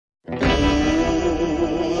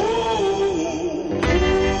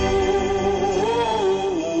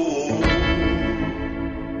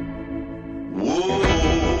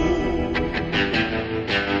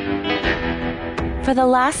For the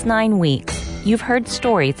last 9 weeks, you've heard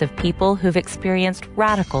stories of people who've experienced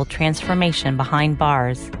radical transformation behind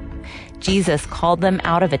bars. Jesus called them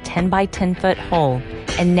out of a 10 by 10 foot hole,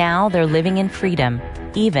 and now they're living in freedom,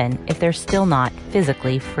 even if they're still not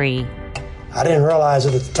physically free. I didn't realize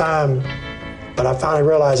it at the time, but I finally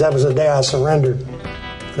realized that was the day I surrendered,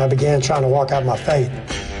 and I began trying to walk out my faith.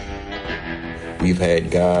 We've had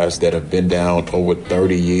guys that have been down over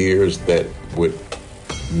 30 years that would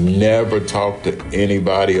never talk to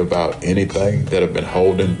anybody about anything, that have been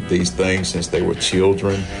holding these things since they were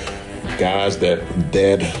children. Guys that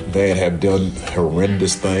have done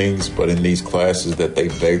horrendous things, but in these classes that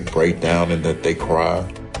they break down and that they cry.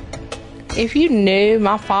 If you knew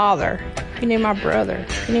my father, if you knew my brother,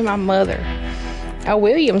 if you knew my mother,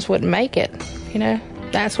 Williams wouldn't make it,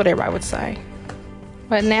 That's what everybody would say.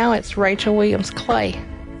 But now it's Rachel Williams Clay,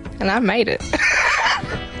 and I made it.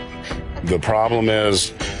 The problem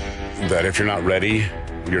is that if you're not ready,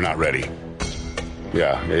 you're not ready.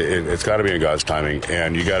 Yeah, it's got to be in God's timing,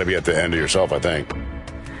 and you got to be at the end of yourself, I think.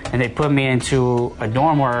 And they put me into a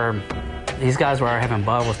dorm where these guys were having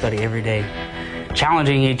Bible study every day,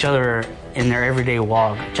 challenging each other in their everyday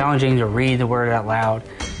walk, challenging to read the word out loud.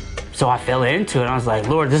 So I fell into it, and I was like,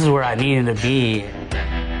 Lord, this is where I needed to be.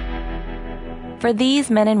 For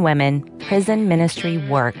these men and women, prison ministry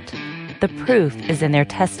worked. The proof is in their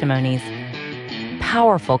testimonies.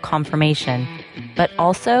 Powerful confirmation, but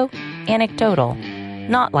also anecdotal,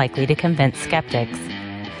 not likely to convince skeptics.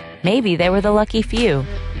 Maybe they were the lucky few.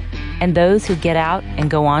 And those who get out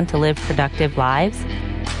and go on to live productive lives,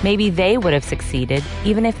 maybe they would have succeeded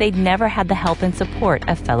even if they'd never had the help and support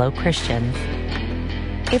of fellow Christians.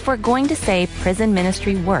 If we're going to say prison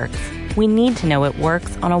ministry works, we need to know it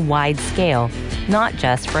works on a wide scale, not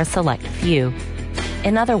just for a select few.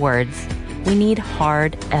 In other words, we need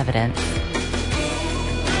hard evidence.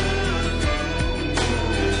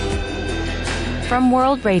 From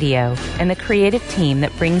World Radio and the creative team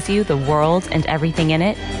that brings you the world and everything in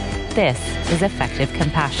it, this is Effective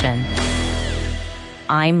Compassion.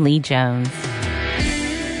 I'm Lee Jones.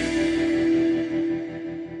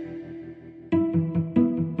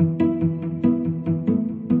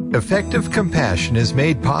 Effective Compassion is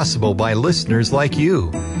made possible by listeners like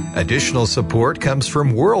you. Additional support comes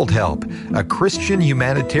from World Help, a Christian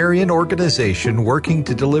humanitarian organization working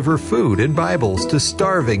to deliver food and Bibles to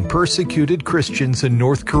starving, persecuted Christians in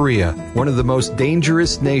North Korea, one of the most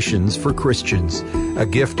dangerous nations for Christians. A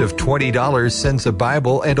gift of $20 sends a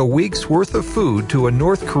Bible and a week's worth of food to a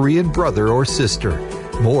North Korean brother or sister.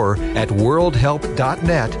 More at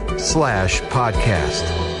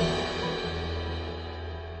worldhelp.net/podcast.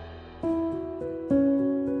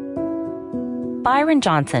 Byron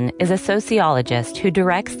Johnson is a sociologist who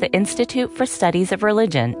directs the Institute for Studies of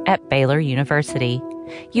Religion at Baylor University.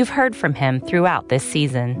 You've heard from him throughout this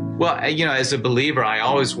season. Well, as a believer, I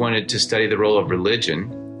always wanted to study the role of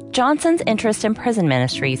religion. Johnson's interest in prison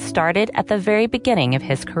ministry started at the very beginning of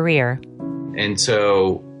his career. And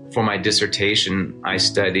so for my dissertation, I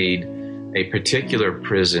studied a particular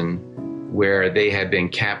prison where they had been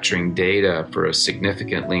capturing data for a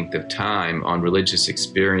significant length of time on religious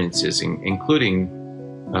experiences, including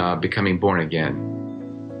becoming born again.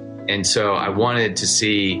 And so I wanted to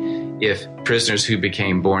see if prisoners who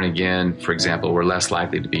became born again, for example, were less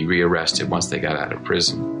likely to be rearrested once they got out of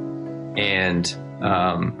prison. And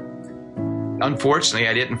unfortunately,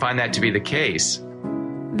 I didn't find that to be the case.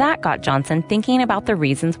 That got Johnson thinking about the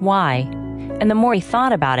reasons why. And the more he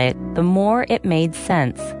thought about it, the more it made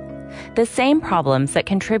sense. The same problems that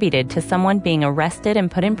contributed to someone being arrested and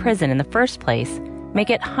put in prison in the first place make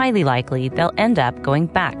it highly likely they'll end up going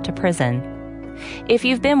back to prison. If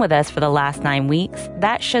you've been with us for the last 9 weeks,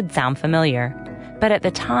 that should sound familiar. But at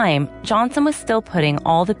the time, Johnson was still putting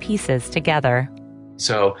all the pieces together.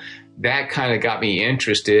 So that kind of got me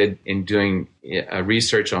interested in doing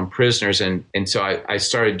research on prisoners. And so I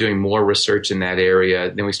started doing more research in that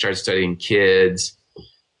area. Then we started studying kids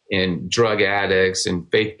and drug addicts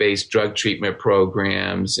and faith-based drug treatment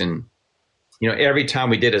programs. And, every time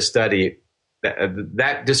we did a study,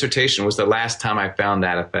 that dissertation was the last time I found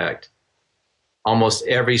that effect. Almost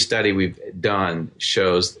every study we've done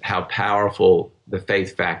shows how powerful the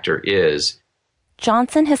faith factor is.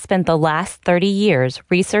 Johnson has spent the last 30 years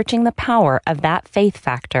researching the power of that faith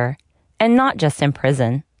factor, and not just in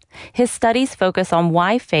prison. His studies focus on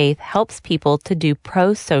why faith helps people to do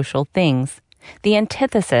pro-social things, the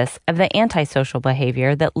antithesis of the antisocial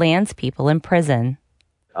behavior that lands people in prison.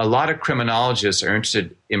 A lot of criminologists are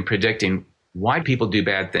interested in predicting why people do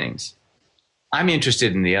bad things. I'm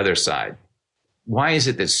interested in the other side. Why is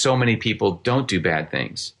it that so many people don't do bad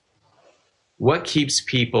things? What keeps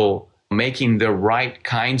people making the right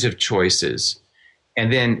kinds of choices.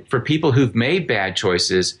 And then for people who've made bad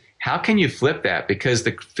choices, how can you flip that? Because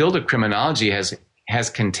the field of criminology has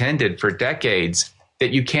contended for decades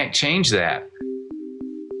that you can't change that.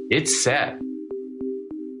 It's set.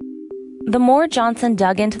 The more Johnson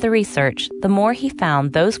dug into the research, the more he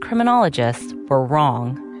found those criminologists were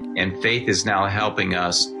wrong. And faith is now helping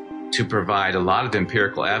us to provide a lot of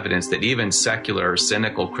empirical evidence that even secular,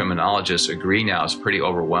 cynical criminologists agree now is pretty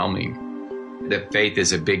overwhelming, that faith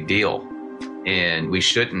is a big deal, and we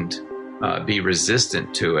shouldn't be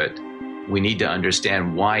resistant to it. We need to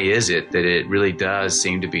understand why is it that it really does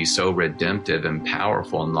seem to be so redemptive and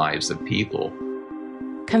powerful in lives of people.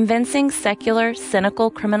 Convincing secular, cynical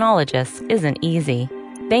criminologists isn't easy.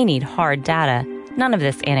 They need hard data, none of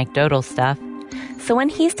this anecdotal stuff. So when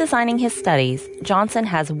he's designing his studies, Johnson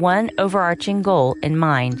has one overarching goal in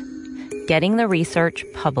mind: getting the research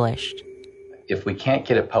published. If we can't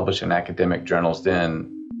get it published in academic journals,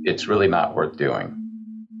 then it's really not worth doing.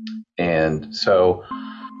 And so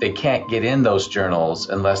they can't get in those journals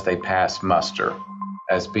unless they pass muster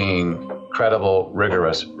as being credible,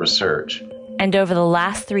 rigorous research. And over the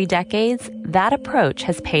last 3 decades, that approach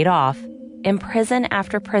has paid off. In prison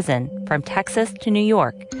after prison, from Texas to New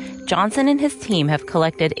York, Johnson and his team have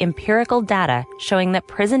collected empirical data showing that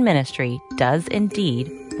prison ministry does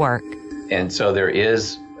indeed work. And so there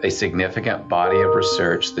is a significant body of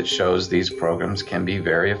research that shows these programs can be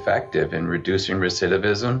very effective in reducing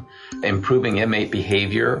recidivism, improving inmate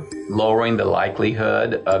behavior, lowering the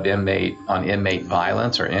likelihood of inmate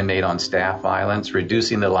violence or inmate on staff violence,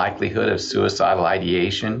 reducing the likelihood of suicidal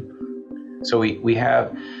ideation. So we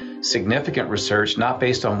have significant research, not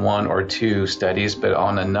based on 1 or 2 studies, but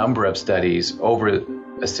on a number of studies over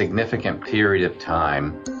a significant period of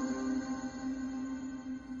time.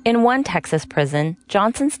 In one Texas prison,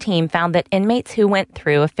 Johnson's team found that inmates who went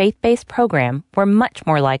through a faith-based program were much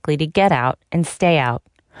more likely to get out and stay out.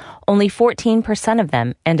 Only 14% of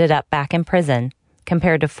them ended up back in prison,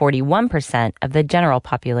 compared to 41% of the general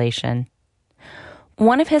population.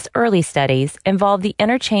 One of his early studies involved the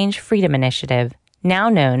Interchange Freedom Initiative, now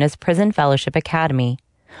known as Prison Fellowship Academy.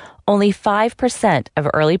 Only 5% of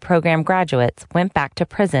early program graduates went back to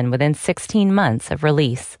prison within 16 months of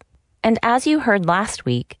release. And as you heard last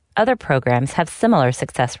week, other programs have similar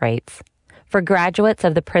success rates. For graduates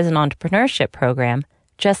of the Prison Entrepreneurship Program,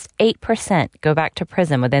 just 8% go back to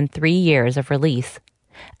prison within 3 years of release.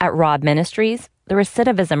 At Rod Ministries, the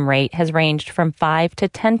recidivism rate has ranged from 5 to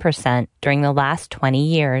 10% during the last 20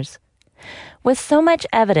 years. With so much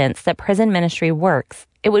evidence that prison ministry works,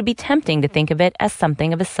 it would be tempting to think of it as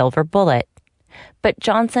something of a silver bullet. But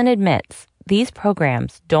Johnson admits these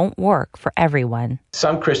programs don't work for everyone.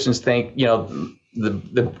 Some Christians think,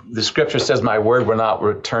 the scripture says my word will not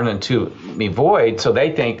return unto me void. So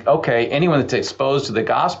they think, okay, anyone that's exposed to the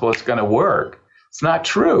gospel, it's going to work. It's not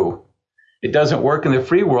true. It doesn't work in the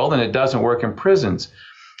free world and it doesn't work in prisons.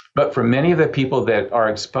 But for many of the people that are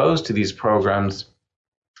exposed to these programs,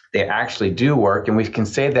 they actually do work. And we can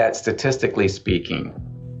say that statistically speaking.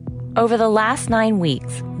 Over the last 9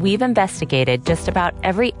 weeks, we've investigated just about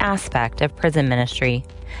every aspect of prison ministry,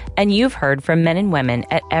 and you've heard from men and women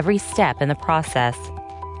at every step in the process.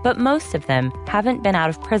 But most of them haven't been out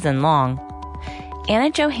of prison long. Anna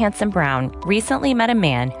Johansson Brown recently met a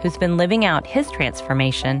man who's been living out his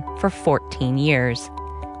transformation for 14 years.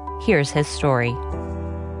 Here's his story.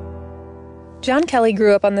 John Kelly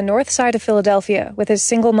grew up on the north side of Philadelphia with his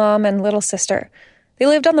single mom and little sister. They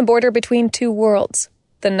lived on the border between 2 worlds,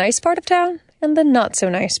 the nice part of town and the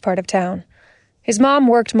not-so-nice part of town. His mom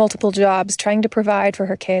worked multiple jobs trying to provide for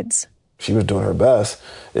her kids. She was doing her best.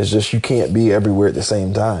 It's just you can't be everywhere at the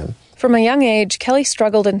same time. From a young age, Kelly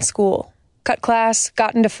struggled in school. Cut class,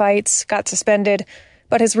 got into fights, got suspended.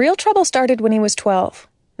 But his real trouble started when he was 12.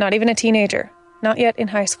 Not even a teenager. Not yet in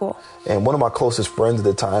high school. And one of my closest friends at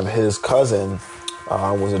the time, his cousin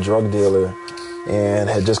was a drug dealer and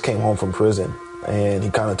had just came home from prison. And he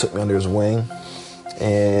kind of took me under his wing.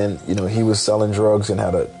 And, he was selling drugs and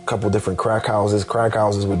had a couple different crack houses. Crack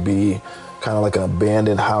houses would be kind of like an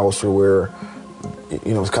abandoned house where,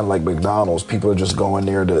 it's kind of like McDonald's. People are just going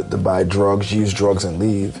there to buy drugs, use drugs, and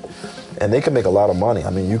leave. And they can make a lot of money. I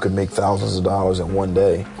mean, you could make thousands of dollars in one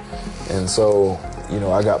day. And so,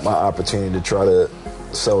 I got my opportunity to try to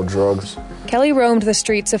sell drugs. Kelly roamed the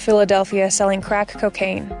streets of Philadelphia selling crack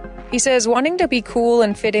cocaine. He says wanting to be cool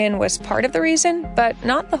and fit in was part of the reason, but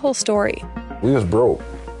not the whole story. We was broke.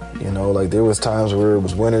 There was times where it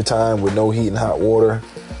was wintertime with no heat and hot water.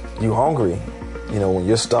 You hungry. When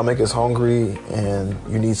your stomach is hungry and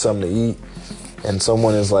you need something to eat, and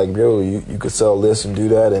someone is like, yo, you could sell this and do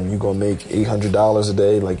that, and you're going to make $800 a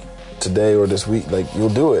day. today or this week, like, you'll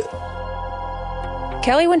do it.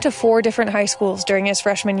 Kelly went to 4 different high schools during his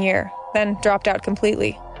freshman year, then dropped out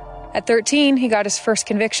completely. At 13, he got his first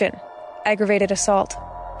conviction, aggravated assault.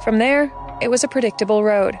 From there, it was a predictable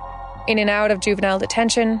road. In and out of juvenile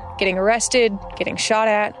detention, getting arrested, getting shot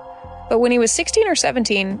at. But when he was 16 or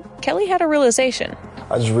 17, Kelly had a realization.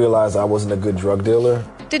 I just realized I wasn't a good drug dealer.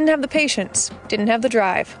 Didn't have the patience, didn't have the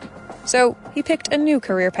drive. So he picked a new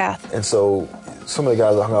career path. And so some of the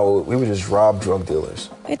guys I hung out with, we would just rob drug dealers.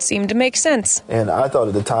 It seemed to make sense. And I thought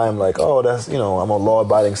at the time, like, oh, that's, I'm a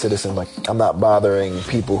law-abiding citizen. Like, I'm not bothering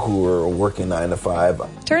people who are working 9 to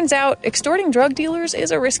 5. Turns out, extorting drug dealers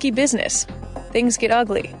is a risky business. Things get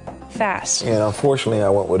ugly, fast. And unfortunately, I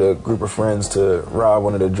went with a group of friends to rob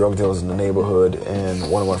one of the drug dealers in the neighborhood, and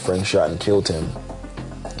one of my friends shot and killed him.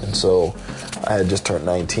 And so I had just turned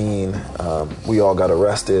 19. We all got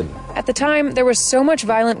arrested. At the time, there was so much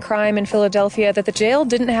violent crime in Philadelphia that the jail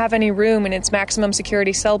didn't have any room in its maximum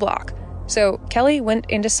security cell block. So Kelly went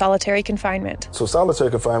into solitary confinement. So solitary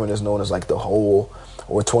confinement is known as like the hole,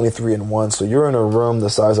 or 23-in-1. So you're in a room the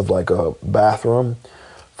size of like a bathroom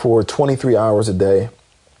for 23 hours a day.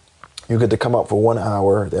 You get to come out for 1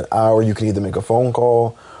 hour. That hour you can either make a phone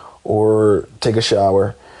call or take a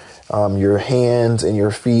shower. Your hands and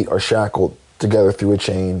your feet are shackled together through a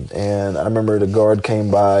chain. And I remember the guard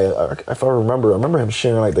came by. If I remember him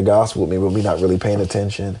sharing like the gospel with me, but me not really paying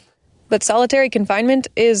attention. But solitary confinement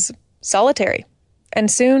is solitary.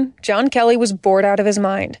 And soon, John Kelly was bored out of his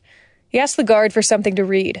mind. He asked the guard for something to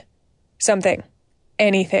read. Something.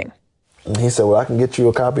 Anything. And he said, well, I can get you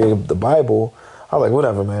a copy of the Bible. I was like,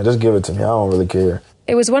 whatever, man, just give it to me. I don't really care.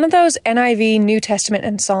 It was one of those NIV New Testament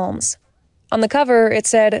and Psalms. On the cover, it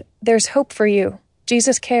said, "There's hope for you.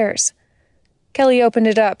 Jesus cares." Kelly opened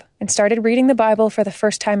it up and started reading the Bible for the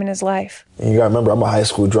first time in his life. And you gotta remember, I'm a high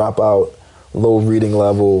school dropout, low reading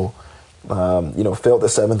level, failed the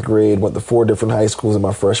 7th grade, went to 4 different high schools in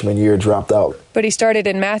my freshman year, dropped out. But he started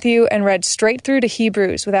in Matthew and read straight through to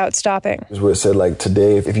Hebrews without stopping. It was where it said, like,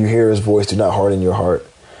 today, if you hear his voice, do not harden your heart.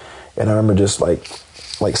 And I remember just like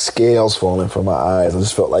scales falling from my eyes. I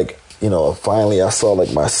just felt like, finally I saw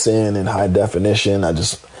like my sin in high definition. I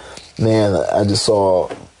just saw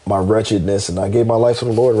my wretchedness, and I gave my life to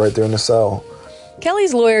the Lord right there in the cell.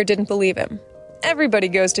 Kelly's lawyer didn't believe him. Everybody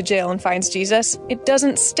goes to jail and finds Jesus. It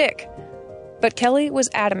doesn't stick. But Kelly was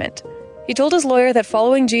adamant. He told his lawyer that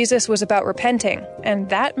following Jesus was about repenting, and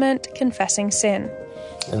that meant confessing sin.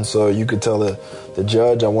 And so you could tell the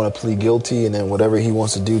judge, I want to plead guilty, and then whatever he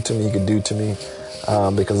wants to do to me, he could do to me,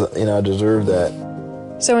 because, I deserve that.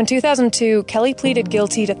 So in 2002, Kelly pleaded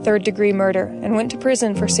guilty to 3rd-degree murder and went to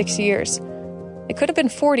prison for 6 years. It could have been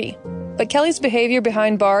 40, but Kelly's behavior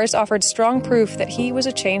behind bars offered strong proof that he was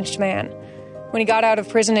a changed man. When he got out of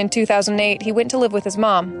prison in 2008, he went to live with his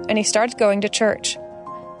mom, and he started going to church.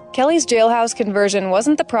 Kelly's jailhouse conversion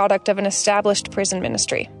wasn't the product of an established prison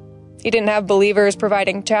ministry. He didn't have believers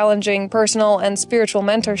providing challenging personal and spiritual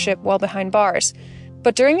mentorship while behind bars.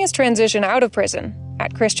 But during his transition out of prison,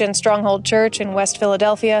 at Christian Stronghold Church in West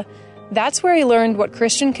Philadelphia, that's where he learned what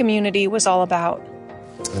Christian community was all about.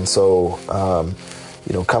 And so,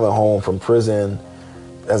 coming home from prison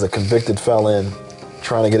as a convicted felon,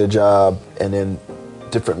 trying to get a job, and then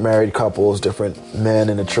different married couples, different men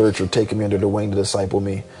in the church were taking me under the wing to disciple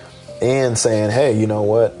me, and saying, hey, you know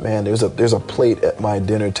what, man, there's a plate at my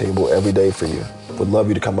dinner table every day for you. Would love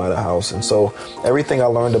you to come by the house. And so everything I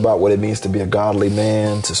learned about what it means to be a godly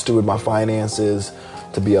man, to steward my finances,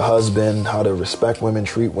 to be a husband, how to respect women,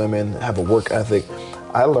 treat women, have a work ethic,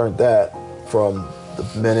 I learned that from the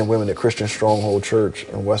men and women at Christian Stronghold Church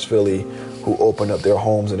in West Philly who opened up their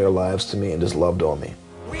homes and their lives to me and just loved on me.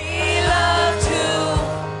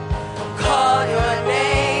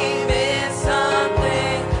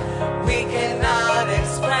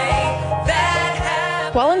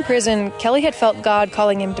 While in prison, Kelly had felt God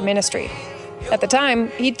calling him to ministry. At the time,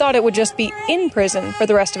 he'd thought it would just be in prison for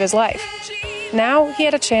the rest of his life. Now, he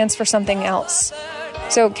had a chance for something else.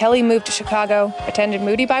 So Kelly moved to Chicago, attended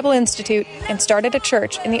Moody Bible Institute, and started a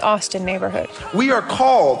church in the Austin neighborhood. We are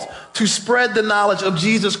called to spread the knowledge of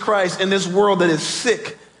Jesus Christ in this world that is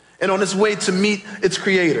sick and on its way to meet its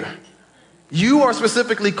creator. You are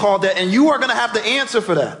specifically called that, and you are going to have the answer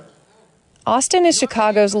for that. Austin is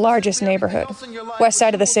Chicago's largest neighborhood, west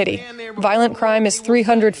side of the city. Violent crime is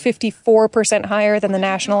 354% higher than the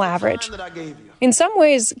national average. In some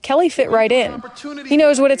ways, Kelly fit right in. He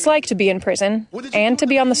knows what it's like to be in prison and to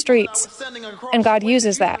be on the streets. And God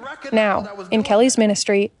uses that, now, in Kelly's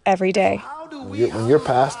ministry, every day. When your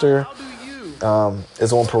pastor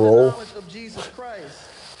is on parole,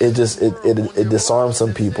 it disarms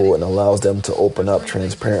some people and allows them to open up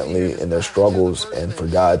transparently in their struggles and for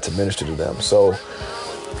God to minister to them. So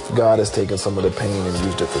God has taken some of the pain and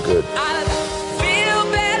used it for good.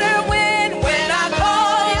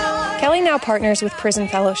 Kelly now partners with Prison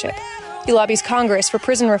Fellowship. He lobbies Congress for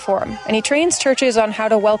prison reform, and he trains churches on how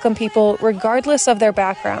to welcome people regardless of their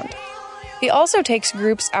background. He also takes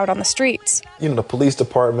groups out on the streets. The police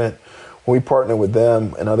department, when we partner with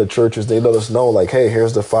them and other churches, they let us know, like, hey,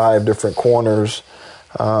 here's the 5 different corners,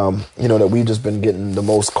 that we've just been getting the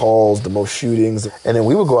most calls, the most shootings. And then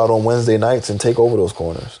we would go out on Wednesday nights and take over those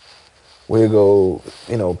corners. We'd go,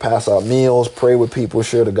 pass out meals, pray with people,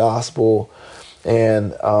 share the gospel.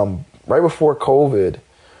 And right before COVID,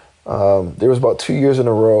 there was about 2 years in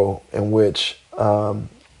a row in which on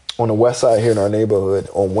the west side here in our neighborhood,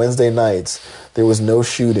 on Wednesday nights, there was no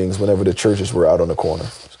shootings whenever the churches were out on the corner.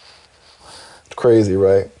 It's crazy,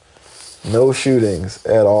 right? No shootings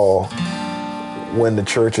at all when the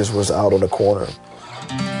churches was out on the corner.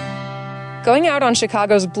 Going out on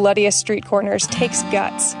Chicago's bloodiest street corners takes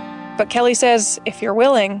guts. But Kelly says if you're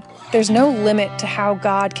willing, there's no limit to how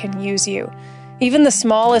God can use you. Even the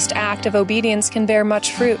smallest act of obedience can bear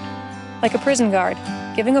much fruit, like a prison guard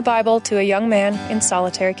giving a Bible to a young man in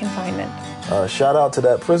solitary confinement. Shout out to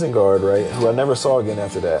that prison guard, right, who I never saw again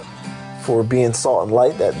after that, for being salt and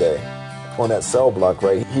light that day on that cell block,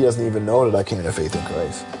 right? He doesn't even know that I came to faith in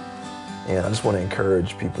Christ. And I just want to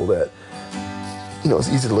encourage people that, it's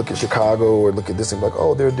easy to look at Chicago or look at this and be like,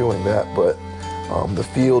 oh, they're doing that, but the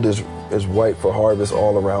field is ripe for harvest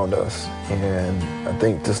all around us. And I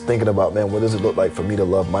think just thinking about, man, what does it look like for me to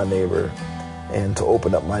love my neighbor and to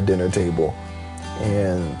open up my dinner table?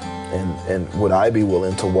 And would I be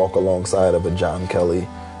willing to walk alongside of a John Kelly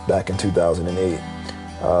back in 2008?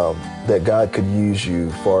 That God could use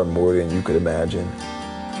you far more than you could imagine.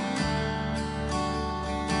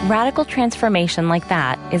 Radical transformation like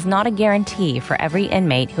that is not a guarantee for every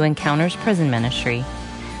inmate who encounters prison ministry.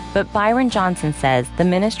 But Byron Johnson says the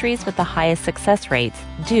ministries with the highest success rates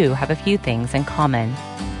do have a few things in common.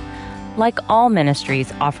 Like all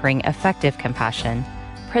ministries offering effective compassion,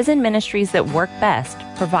 prison ministries that work best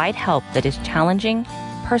provide help that is challenging,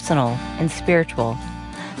 personal, and spiritual.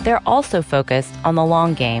 They're also focused on the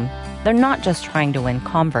long game. They're not just trying to win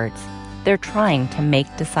converts. They're trying to make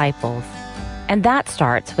disciples. And that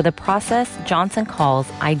starts with a process Johnson calls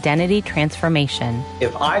identity transformation.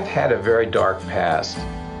 If I've had a very dark past,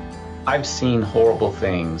 I've seen horrible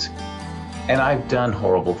things, and I've done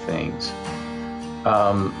horrible things.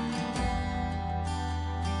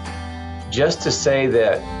 Just to say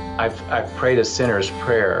that I've prayed a sinner's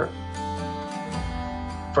prayer,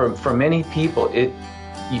 for many people,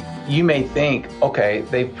 you may think, okay,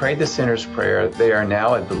 they've prayed the sinner's prayer, they are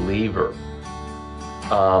now a believer.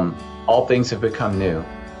 All things have become new.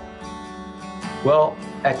 Well,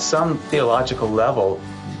 at some theological level,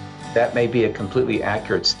 that may be a completely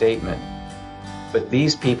accurate statement, but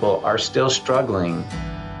these people are still struggling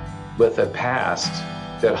with a past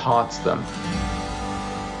that haunts them.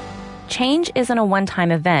 Change isn't a one-time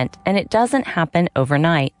event, and it doesn't happen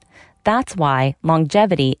overnight. That's why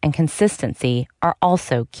longevity and consistency are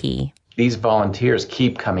also key. These volunteers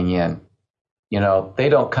keep coming in. They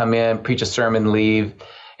don't come in, preach a sermon, leave,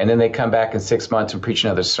 and then they come back in 6 months and preach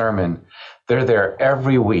another sermon. They're there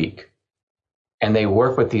every week, and they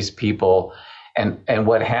work with these people. And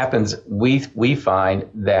what happens, we find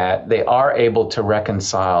that they are able to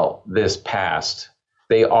reconcile this past.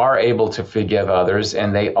 They are able to forgive others,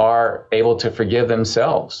 and they are able to forgive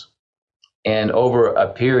themselves. And over a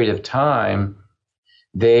period of time,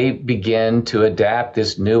 they begin to adapt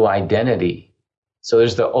this new identity. So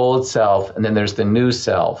there's the old self, and then there's the new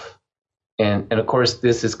self. And of course,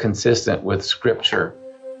 this is consistent with Scripture.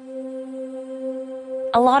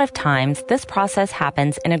 A lot of times, this process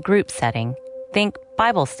happens in a group setting. Think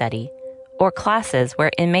Bible study, or classes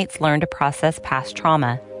where inmates learn to process past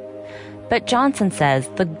trauma. But Johnson says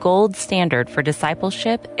the gold standard for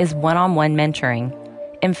discipleship is one-on-one mentoring.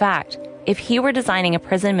 In fact, if he were designing a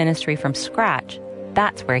prison ministry from scratch,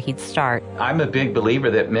 that's where he'd start. I'm a big believer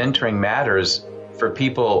that mentoring matters for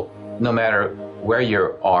people no matter where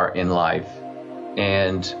you are in life.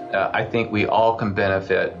 And I think we all can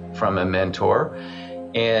benefit from a mentor.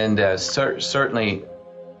 And certainly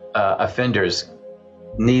offenders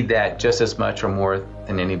need that just as much or more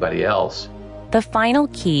than anybody else. The final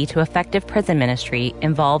key to effective prison ministry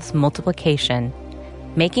involves multiplication,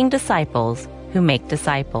 making disciples who make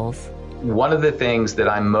disciples. One of the things that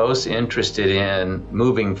I'm most interested in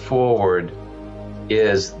moving forward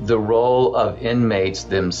is the role of inmates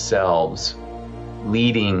themselves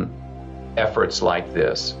leading efforts like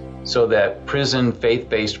this. so that prison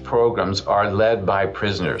faith-based programs are led by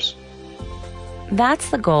prisoners. That's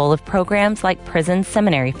the goal of programs like Prison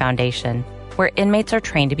Seminary Foundation, where inmates are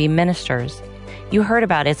trained to be ministers. You heard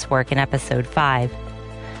about its work in episode 5.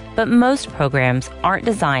 But most programs aren't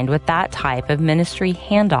designed with that type of ministry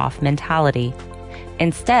handoff mentality.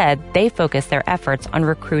 Instead, they focus their efforts on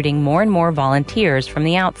recruiting more and more volunteers from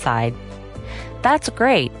the outside. That's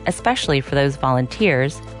great, especially for those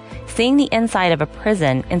volunteers. Seeing the inside of a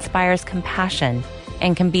prison inspires compassion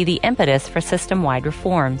and can be the impetus for system-wide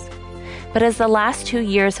reforms. But as the last 2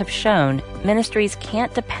 years have shown, ministries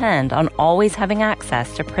can't depend on always having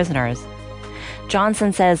access to prisoners.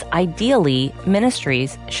 Johnson says ideally,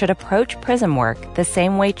 ministries should approach prison work the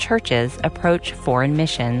same way churches approach foreign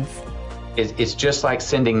missions. It's just like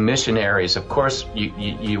sending missionaries. Of course,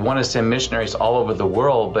 you want to send missionaries all over the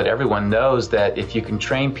world, but everyone knows that if you can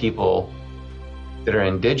train people that are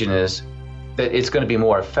indigenous, that it's going to be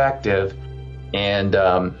more effective. And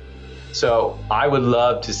so I would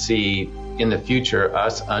love to see in the future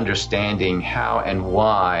us understanding how and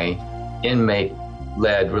why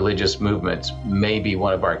inmate-led religious movements may be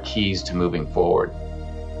one of our keys to moving forward.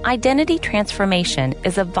 Identity transformation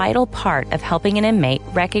is a vital part of helping an inmate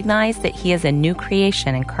recognize that he is a new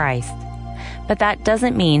creation in Christ. But that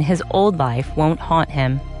doesn't mean his old life won't haunt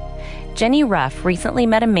him. Jenny Ruff recently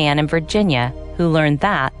met a man in Virginia who learned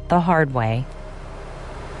that the hard way.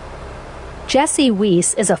 Jesse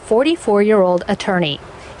Weiss is a 44-year-old attorney.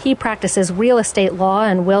 He practices real estate law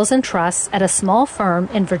and wills and trusts at a small firm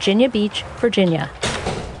in Virginia Beach, Virginia.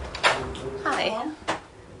 Hi.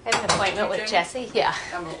 I have an appointment with Jesse. Yeah.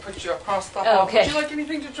 I'm going to put you across the hall. Okay. Would you like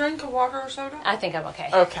anything to drink, a water or soda? I think I'm okay.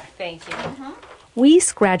 Okay. Thank you.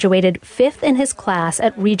 Weiss graduated 5th in his class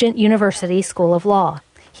at Regent University School of Law.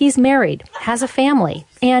 He's married, has a family,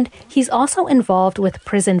 and he's also involved with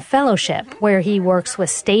Prison Fellowship, where he works with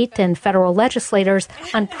state and federal legislators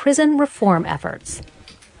on prison reform efforts.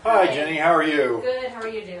 Hi, Jenny. How are you? Good. How are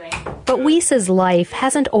you doing? But Weiss's life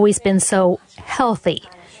hasn't always been so healthy.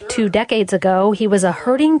 2 decades ago, he was a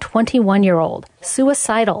hurting 21-year-old,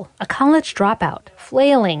 suicidal, a college dropout,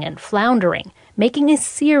 flailing and floundering, making a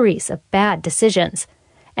series of bad decisions.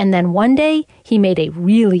 And then one day, he made a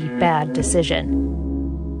really bad decision.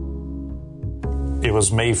 It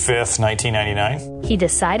was May 5th, 1999. He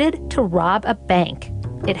decided to rob a bank.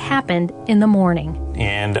 It happened in the morning.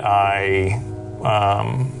 And I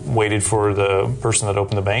waited for the person that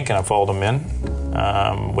opened the bank, and I followed him in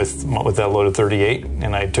with that loaded .38,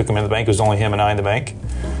 and I took him in the bank. It was only him and I in the bank.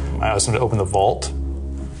 I asked him to open the vault.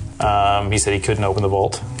 He said he couldn't open the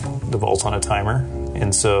vault. The vault's on a timer,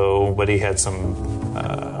 and so, but he had some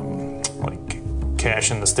like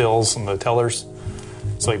cash in the stills and the tellers,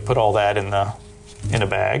 so he put all that in a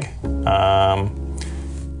bag.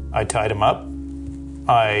 I tied him up.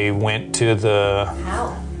 I went to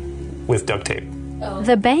with duct tape.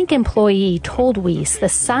 The bank employee told Weiss the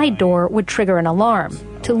side door would trigger an alarm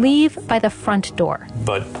to leave by the front door.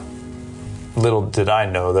 But little did I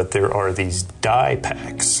know that there are these dye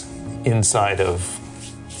packs inside of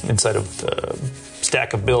the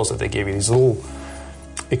stack of bills that they gave you, these little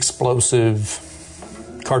explosive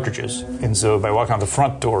cartridges. And so if I walk out the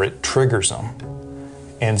front door, it triggers them.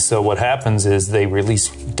 And so what happens is they release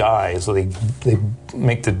dye, so they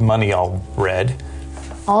make the money all red.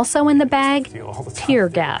 Also in the bag, tear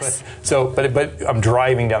gas. But I'm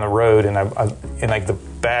driving down the road, and like the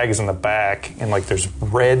bag is in the back, and like there's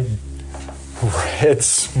red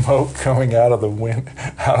smoke coming out of the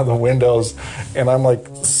windows, and I'm like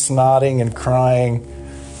snotting and crying,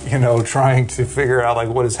 trying to figure out like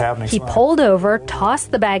what is happening. He pulled over,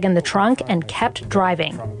 tossed the bag in the trunk, and kept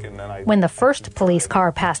driving. When the first police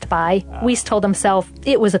car passed by, Weiss told himself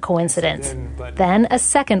it was a coincidence. Then a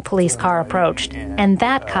second police car approached, and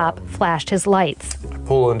that cop flashed his lights. I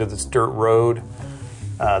pull into this dirt road.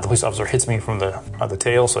 The police officer hits me from the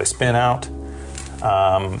tail, so I spin out.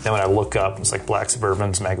 Then when I look up, it's like black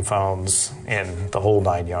Suburbans, megaphones, and the whole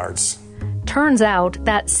 9 yards. Turns out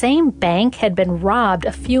that same bank had been robbed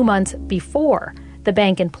a few months before. The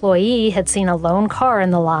bank employee had seen a lone car in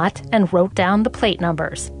the lot and wrote down the plate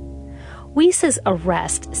numbers. Weiss's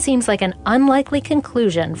arrest seems like an unlikely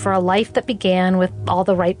conclusion for a life that began with all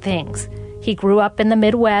the right things. He grew up in the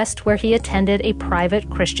Midwest, where he attended a private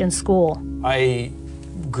Christian school. I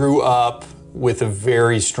grew up with a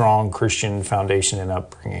very strong Christian foundation and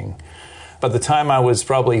upbringing. By the time I was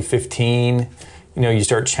probably 15, you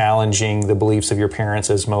start challenging the beliefs of your parents,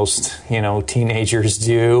 as most, teenagers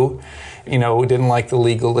do. Didn't like the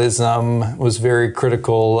legalism, was very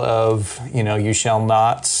critical of, you shall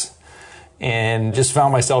nots, and just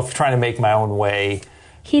found myself trying to make my own way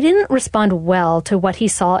He didn't respond well to what he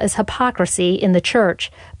saw as hypocrisy in the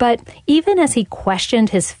church, but even as he questioned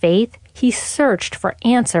his faith, he searched for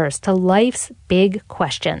answers to life's big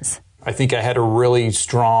questions. I think I had a really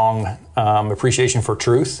strong appreciation for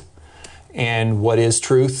truth and what is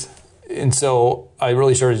truth. And so I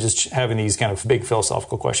really started just having these kind of big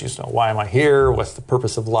philosophical questions. Why am I here? What's the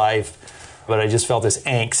purpose of life? But I just felt this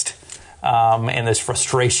angst and this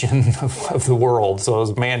frustration of the world. So it was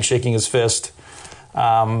a man shaking his fist,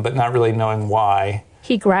 but not really knowing why.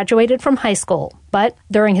 He graduated from high school, but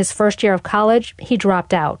during his first year of college, he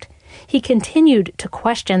dropped out. He continued to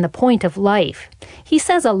question the point of life. He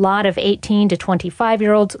says a lot of 18 to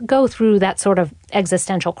 25-year-olds go through that sort of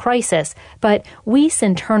existential crisis, but Weiss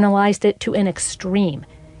internalized it to an extreme.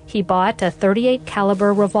 He bought a .38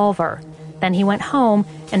 caliber revolver. Then he went home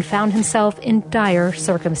and found himself in dire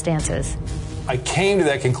circumstances. I came to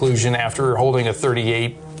that conclusion after holding a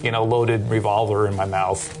 .38, loaded revolver in my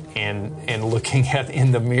mouth and looking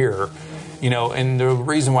in the mirror. And the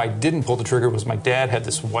reason why I didn't pull the trigger was my dad had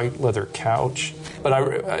this white leather couch. But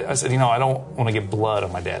I said, I don't want to get blood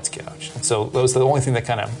on my dad's couch. And so that was the only thing that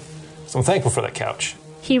so I'm thankful for that couch.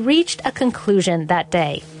 He reached a conclusion that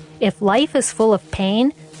day. If life is full of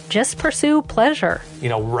pain, just pursue pleasure.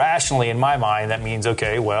 Rationally in my mind, that means,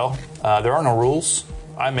 okay, well, there are no rules.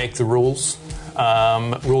 I make the rules.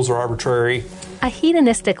 Rules are arbitrary. A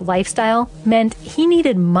hedonistic lifestyle meant he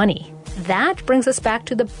needed money. That brings us back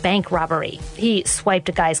to the bank robbery. He swiped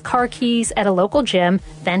a guy's car keys at a local gym,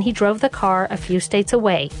 then he drove the car a few states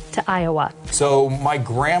away to Iowa. So my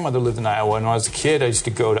grandmother lived in Iowa, and when I was a kid, I used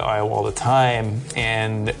to go to Iowa all the time,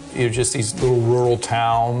 and just these little rural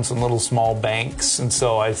towns and little small banks, and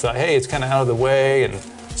so I thought, hey, it's kind of out of the way, and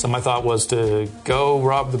so my thought was to go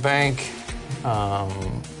rob the bank,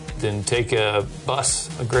 then take a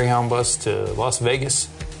Greyhound bus to Las Vegas,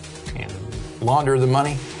 and launder the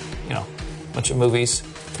money. Bunch of movies,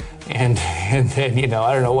 and then,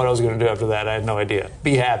 I don't know what I was going to do after that. I had no idea.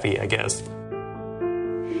 Be happy, I guess.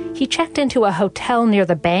 He checked into a hotel near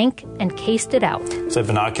the bank and cased it out. So I had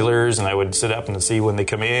binoculars, and I would sit up and see when they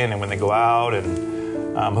come in and when they go out, and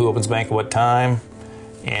who opens the bank at what time,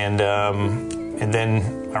 and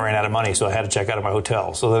then I ran out of money, so I had to check out of my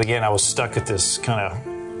hotel. So then again, I was stuck at this kind of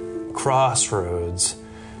crossroads,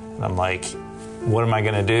 and I'm like, what am I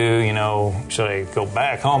going to do? Should I go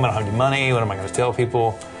back home? I don't have any money. What am I going to tell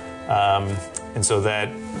people? And so that,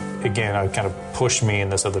 again, kind of pushed me in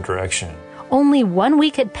this other direction. Only 1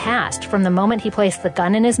 week had passed from the moment he placed the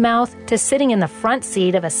gun in his mouth to sitting in the front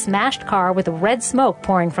seat of a smashed car with red smoke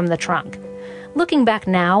pouring from the trunk. Looking back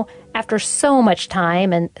now, after so much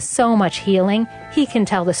time and so much healing, he can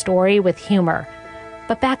tell the story with humor.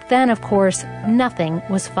 But back then, of course, nothing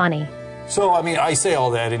was funny. So, I say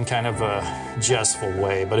all that in kind of a jestful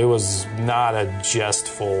way, but it was not a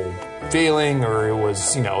jestful feeling, or it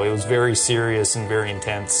was, it was very serious and very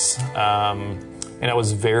intense. And I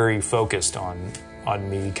was very focused on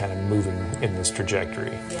me kind of moving in this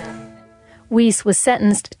trajectory. Yeah. Weiss was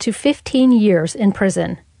sentenced to 15 years in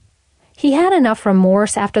prison. He had enough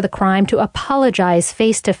remorse after the crime to apologize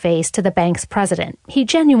face-to-face to the bank's president. He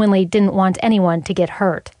genuinely didn't want anyone to get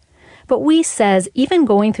hurt. But Weiss says even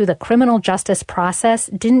going through the criminal justice process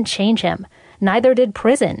didn't change him. Neither did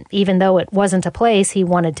prison, even though it wasn't a place he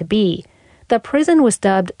wanted to be. The prison was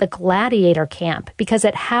dubbed the Gladiator Camp because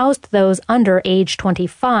it housed those under age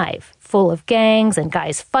 25, full of gangs and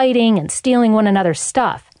guys fighting and stealing one another's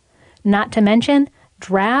stuff. Not to mention,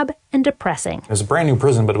 drab and depressing. It was a brand new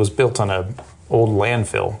prison, but it was built on an old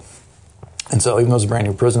landfill. And so even though it was a brand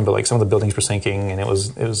new prison, but some of the buildings were sinking, and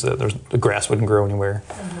the grass wouldn't grow anywhere.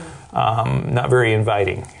 Not very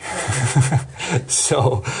inviting.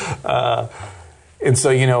 So,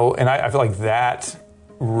 and I feel like that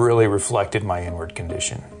really reflected my inward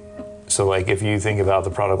condition. So if you think about the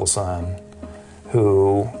prodigal son,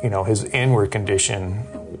 who, his inward condition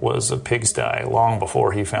was a pigsty long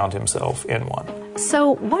before he found himself in one.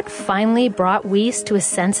 So what finally brought Weiss to his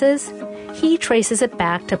senses? He traces it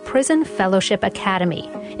back to Prison Fellowship Academy.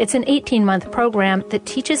 It's an 18-month program that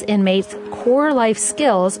teaches inmates core life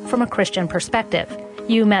skills from a Christian perspective.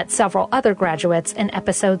 You met several other graduates in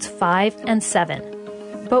episodes 5 and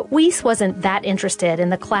 7. But Weiss wasn't that interested in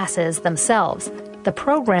the classes themselves. The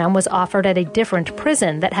program was offered at a different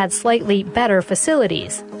prison that had slightly better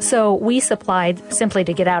facilities, so Weiss applied simply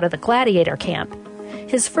to get out of the Gladiator Camp.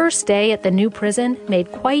 His first day at the new prison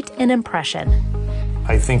made quite an impression.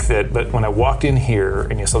 I think that, but when I walked in here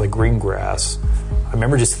and you saw the green grass, I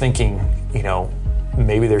remember just thinking,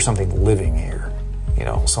 maybe there's something living here,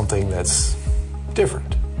 something that's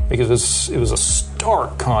different. Because it was a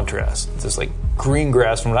stark contrast, just green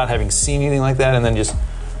grass from not having seen anything like that, and then just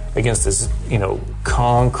against this,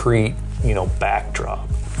 concrete, backdrop.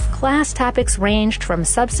 Class topics ranged from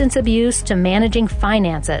substance abuse to managing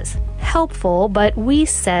finances. Helpful, but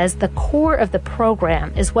Weiss says the core of the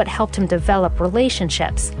program is what helped him develop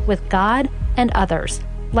relationships with God and others,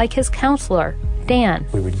 like his counselor, Dan.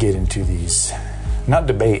 We would get into these, not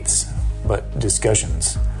debates, but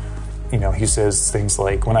discussions. He says things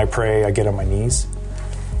like, when I pray, I get on my knees.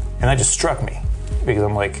 And that just struck me, because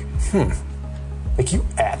I'm like, like, you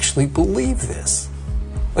actually believe this?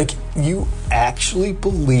 Like, you actually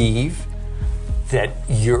believe that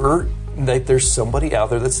there's somebody out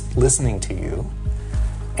there that's listening to you,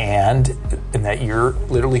 and that you're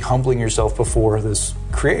literally humbling yourself before this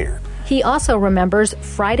creator. He also remembers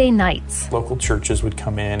Friday nights. Local churches would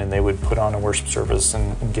come in and they would put on a worship service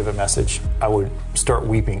and give a message. I would start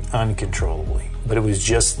weeping uncontrollably, but it was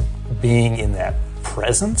just being in that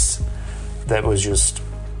presence that was just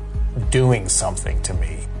doing something to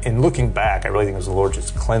me. And looking back, I really think it was the Lord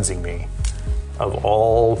just cleansing me of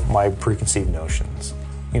all my preconceived notions.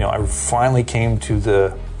 I finally came to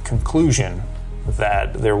the conclusion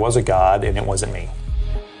that there was a God and it wasn't me.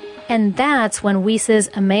 And that's when Weiss's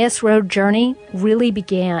Emmaus Road journey really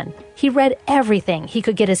began. He read everything he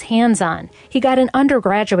could get his hands on. He got an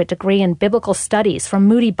undergraduate degree in biblical studies from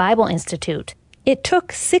Moody Bible Institute. It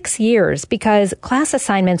took 6 years because class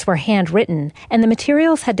assignments were handwritten and the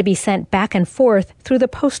materials had to be sent back and forth through the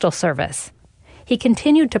Postal Service. He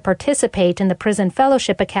continued to participate in the Prison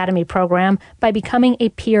Fellowship Academy program by becoming a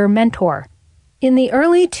peer mentor. In the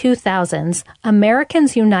early 2000s,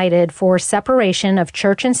 Americans United for Separation of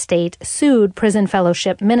Church and State sued Prison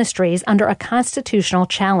Fellowship Ministries under a constitutional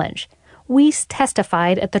challenge. Weiss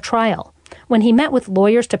testified at the trial. When he met with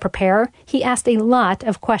lawyers to prepare, he asked a lot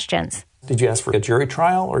of questions. Did you ask for a jury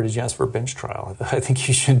trial or did you ask for a bench trial? I think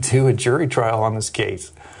you should do a jury trial on this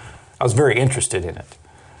case. I was very interested in it.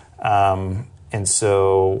 And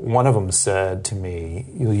so one of them said to me,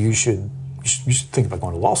 you should think about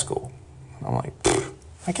going to law school. And I'm like,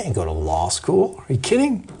 I can't go to law school. Are you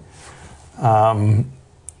kidding? And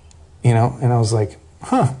I was like,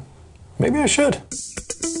 maybe I should.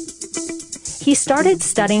 He started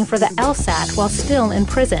studying for the LSAT while still in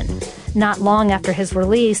prison. Not long after his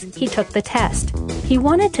release, he took the test. He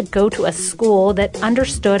wanted to go to a school that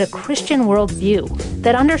understood a Christian worldview,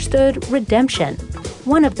 that understood redemption.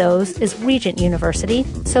 One of those is Regent University,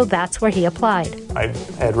 so that's where he applied. I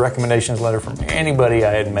had recommendations letter from anybody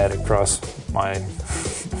I had met across my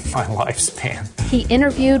lifespan. He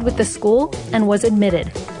interviewed with the school and was admitted.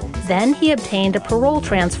 Then he obtained a parole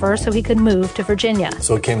transfer so he could move to Virginia.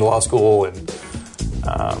 So I came to law school and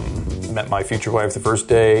met my future wife the first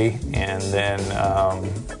day, and then,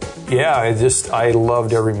 I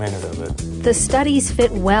loved every minute of it. The studies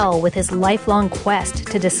fit well with his lifelong quest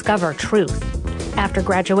to discover truth. After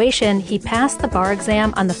graduation, he passed the bar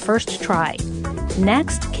exam on the first try.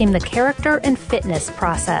 Next came the character and fitness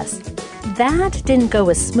process. That didn't go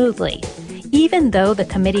as smoothly. Even though the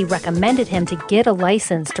committee recommended him to get a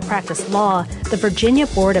license to practice law, the Virginia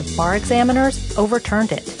Board of Bar Examiners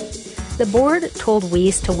overturned it. The board told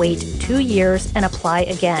Weiss to wait 2 years and apply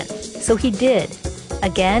again. So he did.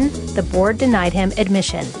 Again, the board denied him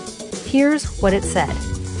admission. Here's what it said.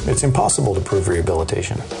 It's impossible to prove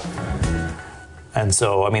rehabilitation. And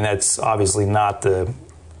so, that's obviously not the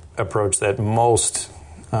approach that most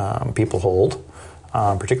people hold,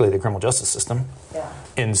 particularly the criminal justice system. Yeah.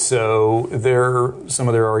 And so some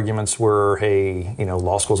of their arguments were, hey,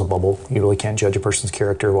 law school's a bubble. You really can't judge a person's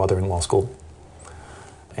character while they're in law school.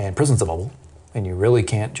 And prison's a bubble, and you really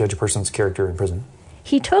can't judge a person's character in prison.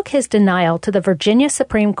 He took his denial to the Virginia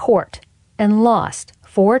Supreme Court and lost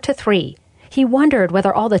 4-3. He wondered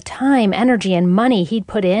whether all the time, energy, and money he'd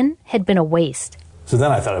put in had been a waste. So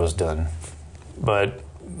then I thought it was done. But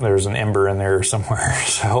there's an ember in there somewhere,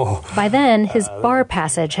 so... By then, his bar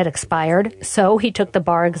passage had expired, so he took the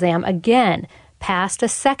bar exam again, passed a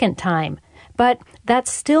second time. But that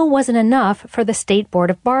still wasn't enough for the State Board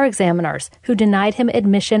of Bar Examiners, who denied him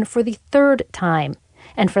admission for the third time.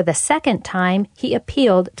 And for the second time, he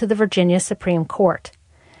appealed to the Virginia Supreme Court.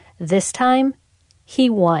 This time, he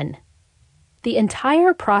won. The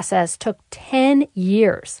entire process took 10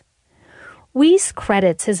 years. Weiss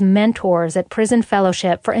credits his mentors at Prison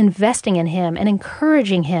Fellowship for investing in him and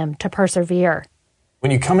encouraging him to persevere.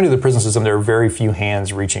 When you come into the prison system, there are very few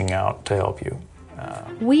hands reaching out to help you.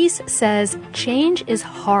 Weiss says change is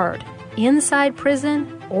hard, inside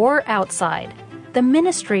prison or outside. The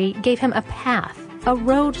ministry gave him a path, a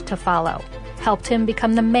road to follow, helped him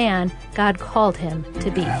become the man God called him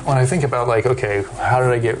to be. When I think about, okay, how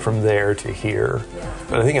did I get from there to here?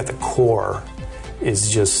 But I think at the core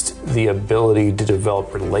is just the ability to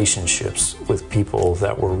develop relationships with people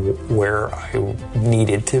that were where I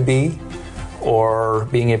needed to be, or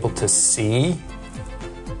being able to see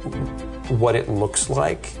what it looks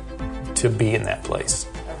like to be in that place.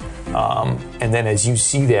 And then as you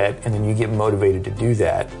see that and then you get motivated to do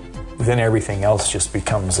that, then everything else just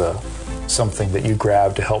becomes something that you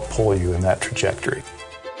grab to help pull you in that trajectory.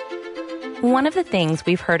 One of the things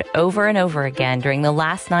we've heard over and over again during the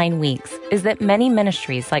last 9 weeks is that many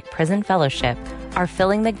ministries like Prison Fellowship are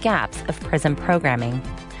filling the gaps of prison programming.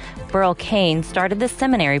 Burl Cain started the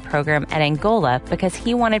seminary program at Angola because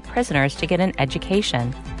he wanted prisoners to get an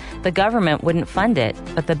education. The government wouldn't fund it,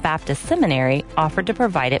 but the Baptist Seminary offered to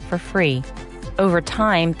provide it for free. Over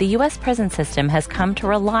time, the U.S. prison system has come to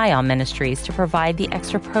rely on ministries to provide the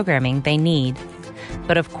extra programming they need.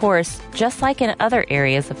 But of course, just like in other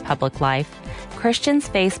areas of public life, Christians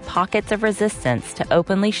face pockets of resistance to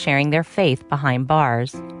openly sharing their faith behind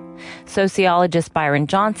bars. Sociologist Byron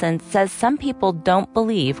Johnson says some people don't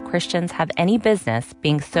believe Christians have any business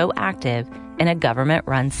being so active in a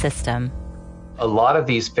government-run system. A lot of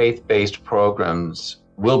these faith-based programs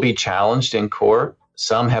will be challenged in court.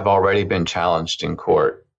 Some have already been challenged in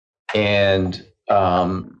court. And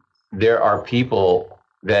there are people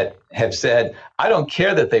that have said, I don't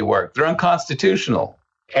care that they work. They're unconstitutional.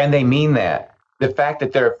 And they mean that. The fact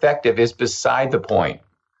that they're effective is beside the point.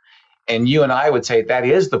 And you and I would say that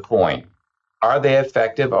is the point. Are they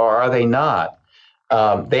effective or are they not?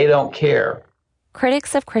 They don't care.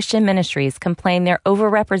 Critics of Christian ministries complain they're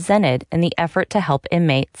overrepresented in the effort to help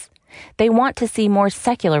inmates. They want to see more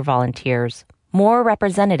secular volunteers, more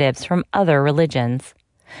representatives from other religions.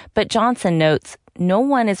 But Johnson notes no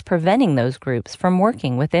one is preventing those groups from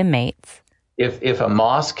working with inmates. If a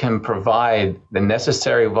mosque can provide the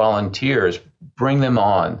necessary volunteers, bring them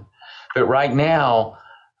on. But right now,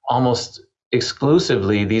 almost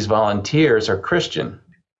exclusively, these volunteers are Christian.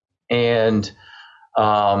 And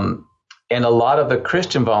a lot of the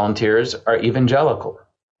Christian volunteers are evangelical.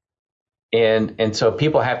 And so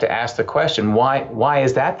people have to ask the question, why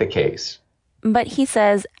is that the case? But he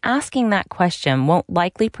says asking that question won't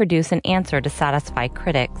likely produce an answer to satisfy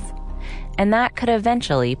critics. And that could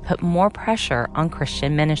eventually put more pressure on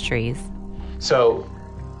Christian ministries. So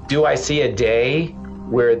do I see a day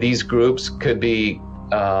where these groups could be,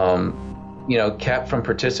 kept from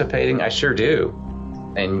participating? I sure do.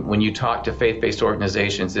 And when you talk to faith-based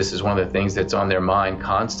organizations, this is one of the things that's on their mind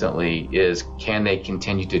constantly is, can they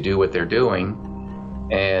continue to do what they're doing?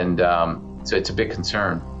 And so it's a big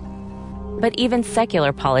concern. But even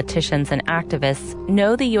secular politicians and activists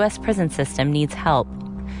know the U.S. prison system needs help.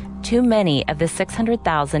 Too many of the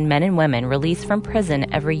 600,000 men and women released from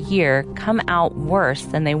prison every year come out worse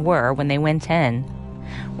than they were when they went in.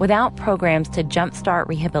 Without programs to jumpstart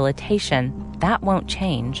rehabilitation, that won't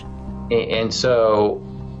change. And so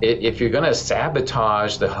if you're going to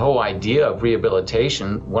sabotage the whole idea of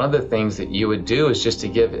rehabilitation, one of the things that you would do is just to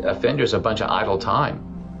give offenders a bunch of idle time.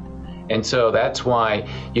 And so that's why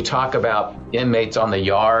you talk about inmates on the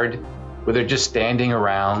yard where they're just standing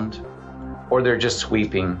around or they're just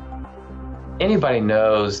sweeping. Anybody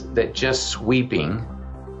knows that just sweeping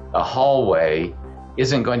a hallway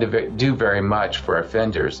isn't going to do very much for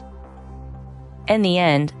offenders. In the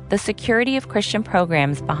end, the security of Christian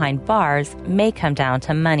programs behind bars may come down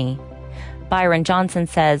to money. Byron Johnson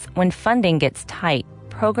says when funding gets tight,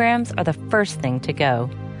 programs are the first thing to go.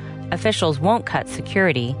 Officials won't cut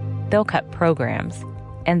security, they'll cut programs.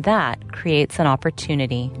 And that creates an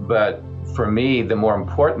opportunity. But for me, the more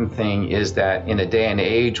important thing is that in a day and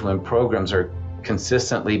age when programs are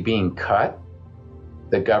consistently being cut,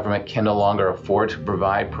 the government can no longer afford to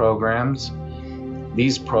provide programs.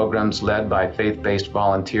 These programs led by faith-based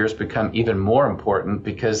volunteers become even more important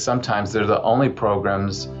because sometimes they're the only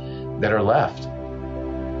programs that are left.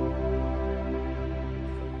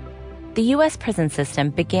 The U.S. prison system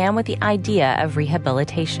began with the idea of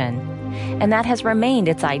rehabilitation, and that has remained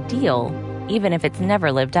its ideal, even if it's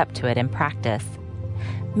never lived up to it in practice.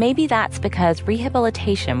 Maybe that's because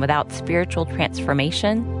rehabilitation without spiritual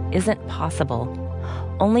transformation isn't possible.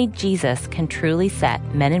 Only Jesus can truly set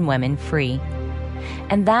men and women free.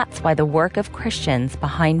 And that's why the work of Christians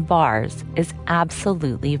behind bars is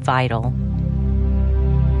absolutely vital.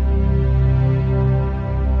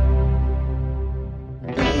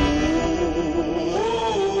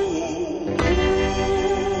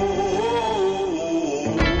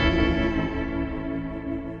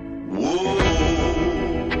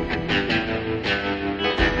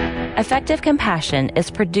 Effective Compassion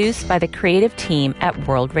is produced by the creative team at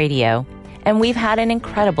World Radio, and we've had an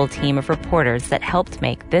incredible team of reporters that helped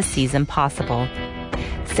make this season possible.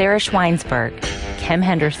 Sarah Schweinsberg, Kim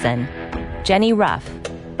Henderson, Jenny Ruff,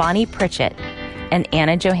 Bonnie Pritchett, and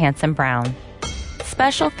Anna Johansson Brown.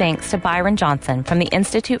 Special thanks to Byron Johnson from the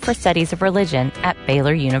Institute for Studies of Religion at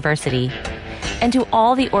Baylor University, and to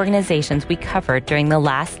all the organizations we covered during the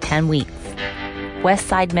last 10 weeks.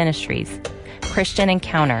 Westside Ministries, Christian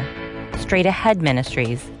Encounter, Straight Ahead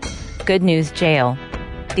Ministries, Good News Jail,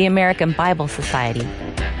 the American Bible Society,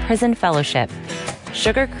 Prison Fellowship,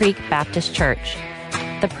 Sugar Creek Baptist Church,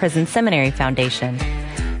 the Prison Seminary Foundation,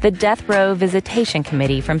 the Death Row Visitation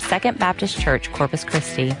Committee from Second Baptist Church, Corpus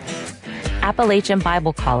Christi, Appalachian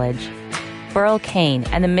Bible College, Burl Cain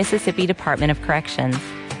and the Mississippi Department of Corrections,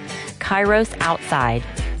 Kairos Outside,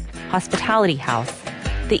 Hospitality House,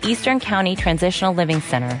 the Eastern County Transitional Living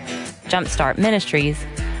Center, Jumpstart Ministries,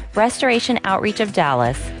 Restoration Outreach of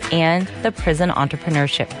Dallas, and the Prison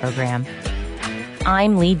Entrepreneurship Program.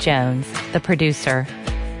 I'm Lee Jones, the producer.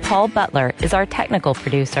 Paul Butler is our technical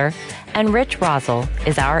producer, and Rich Rosel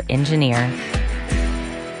is our engineer.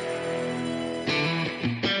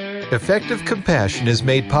 Effective Compassion is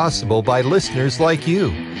made possible by listeners like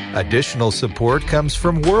you. Additional support comes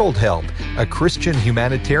from World Help, a Christian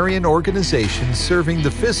humanitarian organization serving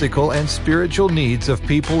the physical and spiritual needs of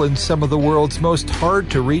people in some of the world's most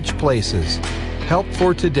hard-to-reach places. Help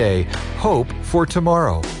for today, hope for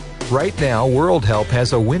tomorrow. Right now, World Help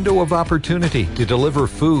has a window of opportunity to deliver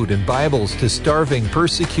food and Bibles to starving,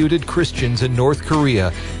 persecuted Christians in North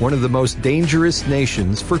Korea, one of the most dangerous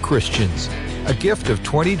nations for Christians. A gift of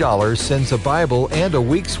 $20 sends a Bible and a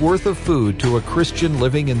week's worth of food to a Christian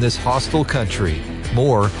living in this hostile country.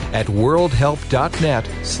 More at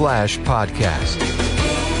worldhelp.net/podcast.